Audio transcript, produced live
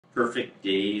Perfect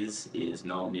Days is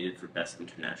nominated for Best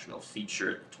International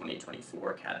Feature at the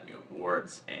 2024 Academy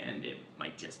Awards, and it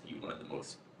might just be one of the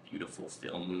most beautiful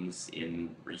films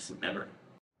in recent memory.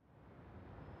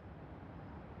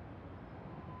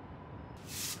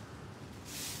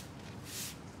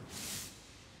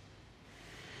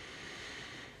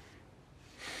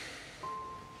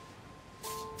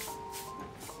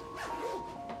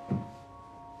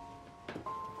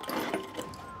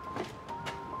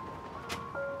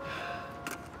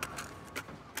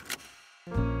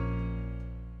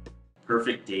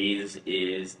 Perfect Days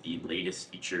is the latest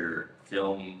feature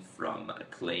film from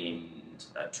acclaimed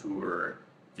auteur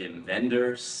Wim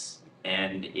Wenders,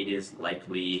 and it is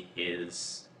likely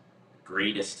his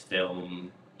greatest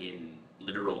film in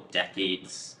literal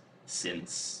decades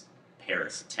since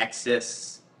Paris,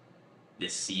 Texas.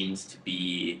 This seems to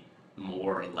be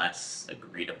more or less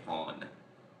agreed upon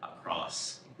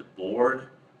across the board,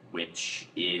 which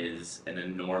is an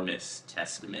enormous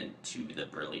testament to the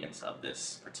brilliance of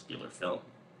this particular film.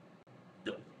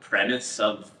 The premise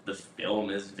of the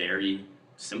film is very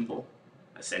simple.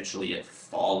 Essentially, it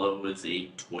follows a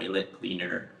toilet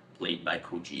cleaner played by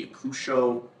Koji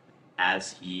Yakusho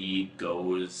as he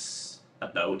goes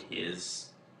about his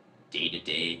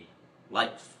day-to-day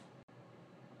life.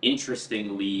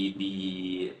 Interestingly,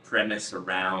 the premise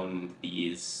around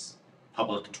these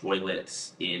public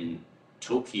toilets in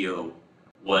Tokyo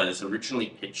was originally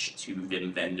pitched to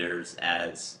Wim Wenders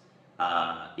as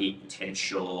a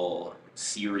potential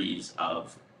series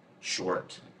of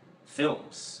short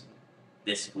films.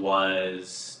 This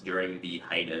was during the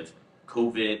height of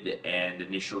COVID, and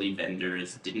initially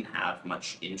Wenders didn't have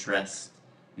much interest,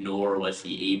 nor was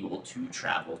he able to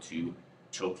travel to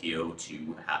Tokyo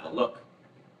to have a look.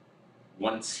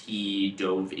 Once he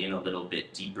dove in a little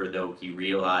bit deeper, though, he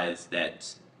realized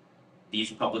that these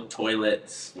public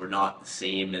toilets were not the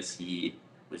same as he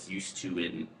was used to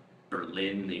in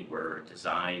Berlin. They were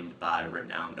designed by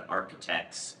renowned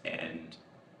architects, and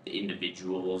the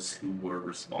individuals who were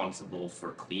responsible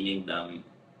for cleaning them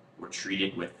were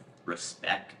treated with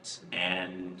respect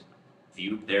and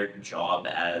viewed their job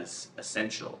as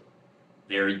essential.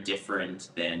 Very different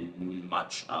than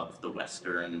much of the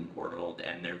Western world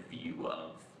and their view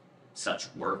of such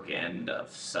work and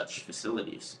of such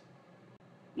facilities.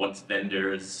 Once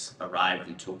Wenders arrived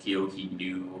in Tokyo, he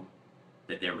knew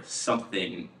that there was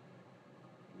something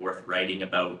worth writing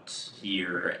about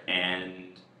here,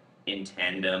 and in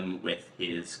tandem with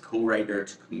his co-writer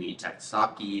Takumi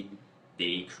Takasaki,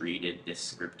 they created this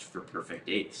script for Perfect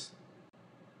Days.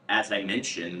 As I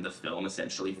mentioned, the film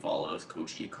essentially follows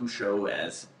Koji Yakusho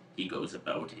as he goes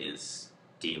about his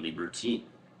daily routine.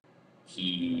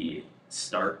 He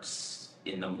starts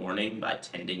in the morning by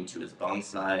tending to his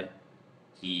bonsai.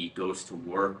 He goes to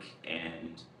work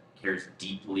and cares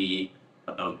deeply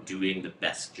about doing the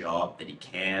best job that he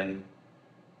can.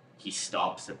 He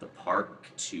stops at the park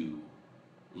to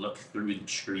look through the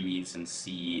trees and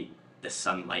see the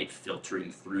sunlight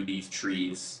filtering through these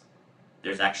trees.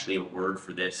 There's actually a word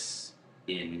for this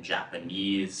in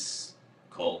Japanese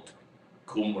called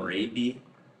komorebi,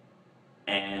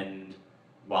 and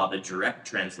while the direct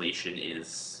translation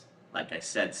is, like I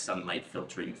said, sunlight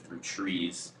filtering through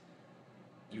trees,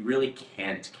 you really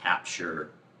can't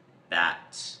capture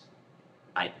that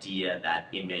idea, that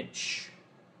image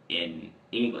in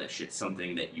English. It's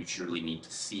something that you truly need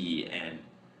to see, and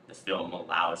the film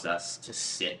allows us to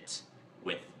sit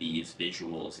with these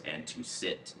visuals and to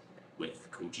sit with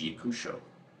Koji Yakusho.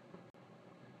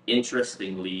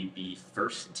 Interestingly, the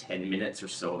first 10 minutes or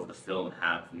so of the film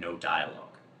have no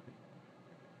dialogue.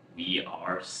 We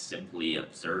are simply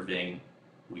observing,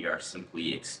 we are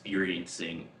simply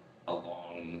experiencing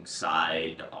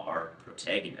alongside our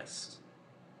protagonist.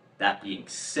 That being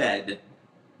said,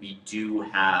 we do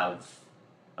have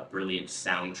a brilliant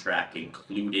soundtrack,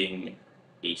 including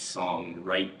a song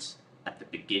right at the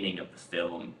beginning of the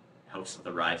film, House of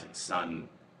the Rising Sun,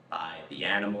 by The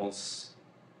Animals.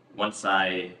 Once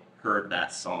I heard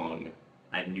that song,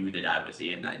 I knew that I was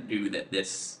in. I knew that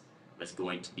this was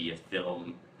going to be a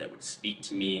film that would speak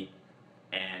to me,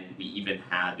 and we even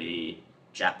have a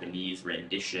Japanese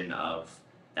rendition of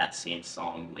that same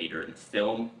song later in the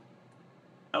film.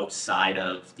 Outside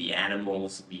of The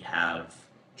Animals, we have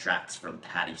tracks from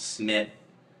Patti Smith,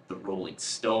 the Rolling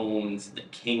Stones, the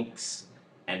Kinks,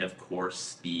 and of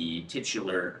course the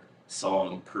titular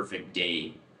song Perfect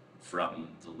Day from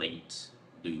the late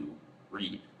Lou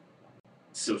Reed.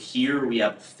 So here we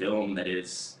have a film that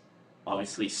is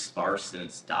obviously sparse in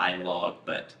its dialogue,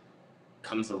 but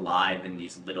comes alive in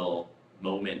these little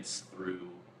moments through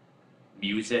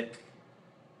music,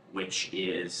 which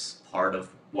is part of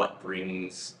what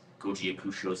brings Koji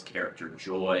Yakusho's character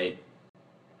Joy.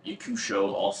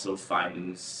 Yakusho also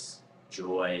finds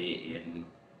joy in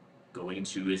going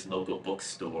to his local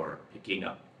bookstore, picking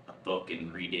up a book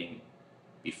and reading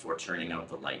before turning out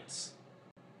the lights.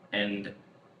 And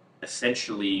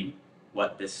essentially,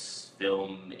 what this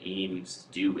film aims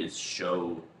to do is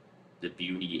show the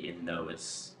beauty in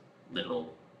those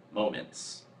little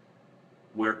moments.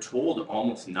 We're told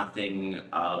almost nothing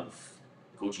of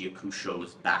Koji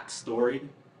Yakusho's backstory,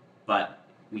 but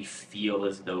we feel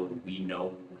as though we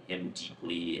know him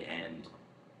deeply and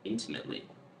intimately.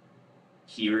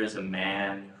 Here is a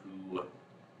man who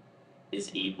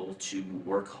is able to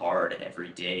work hard every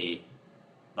day,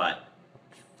 but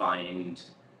find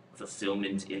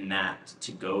fulfillment in that,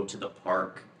 to go to the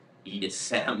park, eat a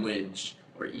sandwich,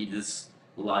 or eat his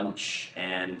lunch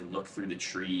and look through the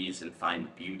trees and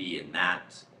find beauty in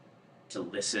that, to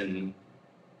listen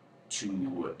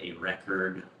to a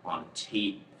record on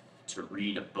tape, to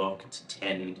read a book, to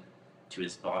tend to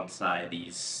his bonsai,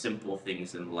 these simple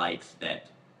things in life that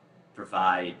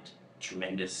provide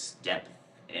tremendous depth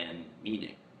and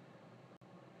meaning.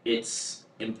 It's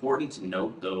important to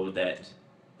note, though, that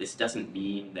this doesn't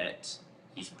mean that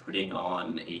he's putting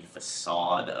on a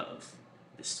facade of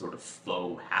this sort of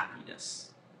faux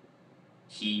happiness.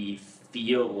 He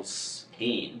feels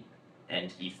pain,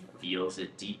 and he feels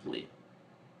it deeply.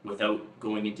 Without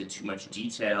going into too much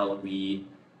detail, we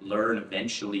learn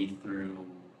eventually through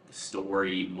the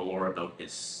story more about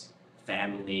his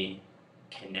family,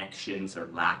 connections or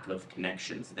lack of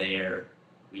connections there.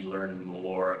 We learn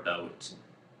more about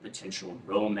potential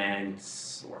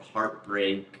romance or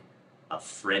heartbreak, a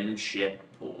friendship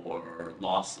or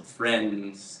loss of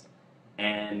friends,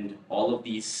 and all of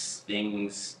these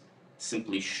things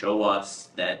simply show us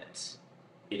that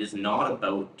it is not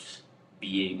about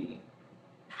being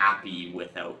happy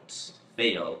without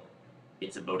fail.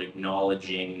 It's about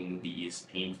acknowledging these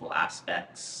painful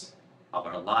aspects of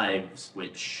our lives,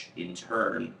 which in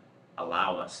turn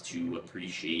allow us to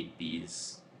appreciate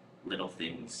these little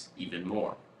things even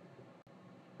more.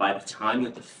 By the time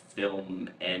that the film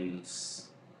ends,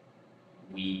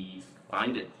 we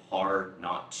find it hard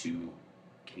not to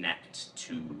connect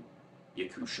to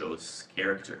Yakusho's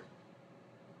character.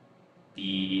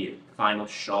 The final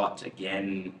shot,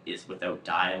 again, is without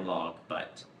dialogue,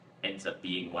 but ends up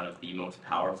being one of the most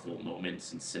powerful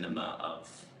moments in cinema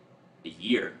of the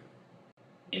year.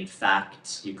 In fact,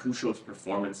 Yakusho's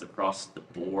performance across the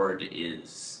board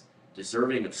is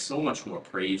deserving of so much more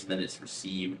praise than it's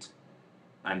received.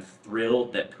 I'm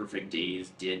thrilled that Perfect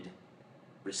Days did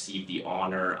receive the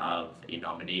honor of a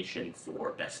nomination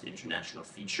for Best International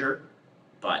Feature,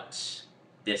 but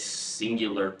this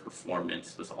singular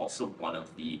performance was also one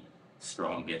of the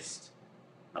strongest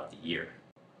of the year.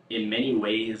 In many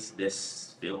ways,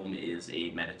 this film is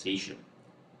a meditation.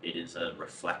 It is a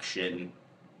reflection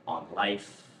on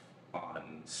life,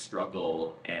 on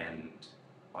struggle, and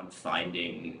on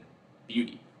finding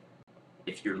beauty.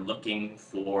 If you're looking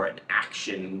for an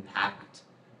action-packed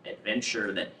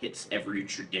adventure that hits every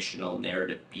traditional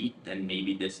narrative beat, then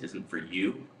maybe this isn't for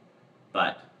you.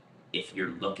 But if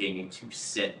you're looking to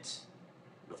sit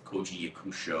with Koji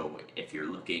Yakusho, if you're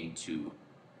looking to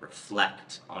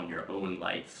reflect on your own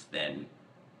life, then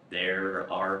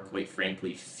there are, quite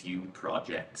frankly, few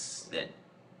projects that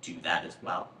do that as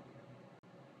well.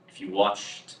 If you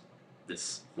watched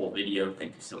this whole video,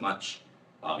 thank you so much.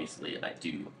 Obviously, I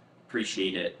do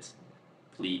appreciate it.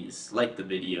 Please like the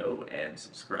video and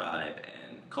subscribe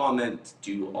and comment,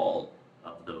 do all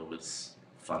of those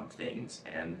fun things,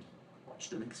 and watch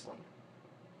the next one.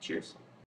 Cheers.